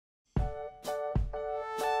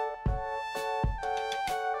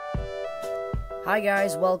Hi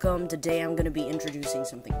guys, welcome. Today I'm going to be introducing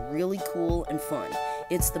something really cool and fun.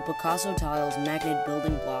 It's the Picasso Tiles Magnet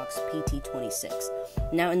Building Blocks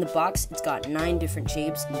PT26. Now in the box, it's got 9 different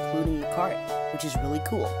shapes, including the cart, which is really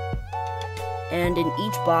cool. And in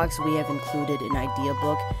each box, we have included an idea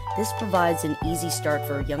book. This provides an easy start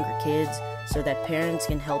for younger kids so that parents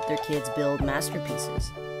can help their kids build masterpieces.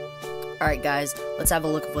 Alright guys, let's have a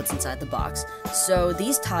look at what's inside the box. So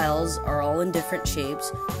these tiles are all in different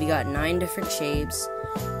shapes. We got 9 different shapes,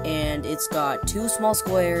 and it's got 2 small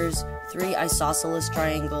squares, 3 isosceles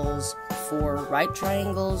triangles, 4 right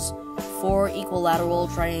triangles, 4 equilateral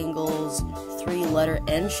triangles, 3 letter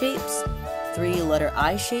N shapes, 3 letter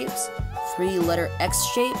I shapes, 3 letter X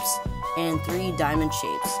shapes, and 3 diamond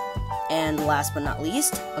shapes. And last but not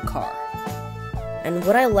least, a car. And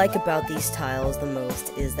what I like about these tiles the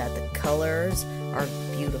most is that the colors are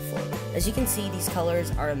beautiful. As you can see, these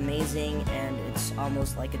colors are amazing, and it's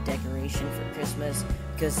almost like a decoration for Christmas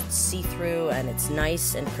because it's see-through and it's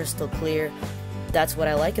nice and crystal clear. That's what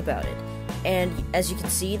I like about it. And as you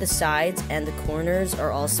can see, the sides and the corners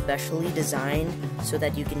are all specially designed so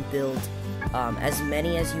that you can build as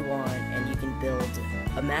many as you want, and you can build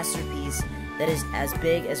a masterpiece that is as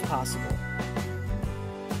big as possible.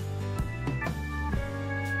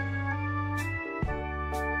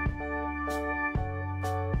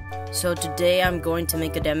 So today I'm going to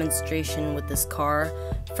make a demonstration with this car.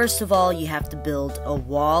 First of all, you have to build a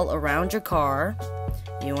wall around your car.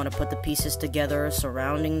 You want to put the pieces together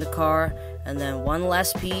surrounding the car, and then one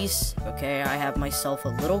last piece. Okay, I have myself a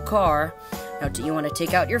little car. Now you want to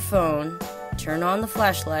take out your phone, turn on the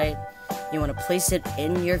flashlight, you want to place it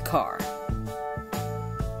in your car.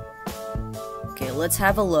 Okay, let's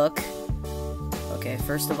have a look. Okay,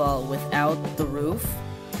 first of all, without the roof.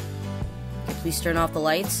 Okay, please turn off the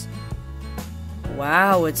lights.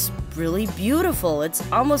 Wow, it's really beautiful. It's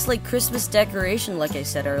almost like Christmas decoration, like I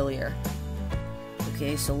said earlier.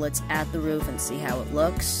 Okay, so let's add the roof and see how it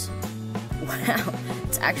looks. Wow,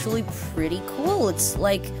 it's actually pretty cool. It's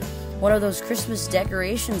like one of those Christmas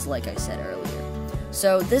decorations, like I said earlier.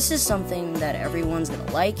 So this is something that everyone's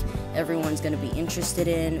gonna like, everyone's gonna be interested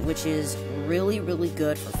in, which is really, really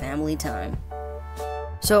good for family time.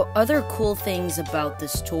 So other cool things about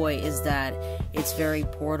this toy is that it's very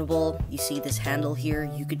portable. You see this handle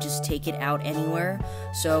here, you could just take it out anywhere.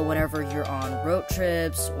 So whenever you're on road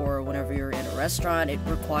trips or whenever you're in a restaurant, it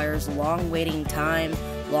requires long waiting time,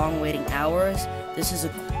 long waiting hours. This is a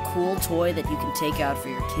cool toy that you can take out for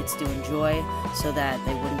your kids to enjoy so that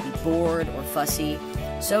they wouldn't be bored or fussy.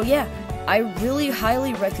 So yeah, I really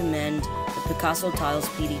highly recommend the Picasso Tiles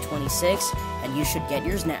PT26, and you should get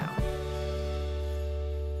yours now.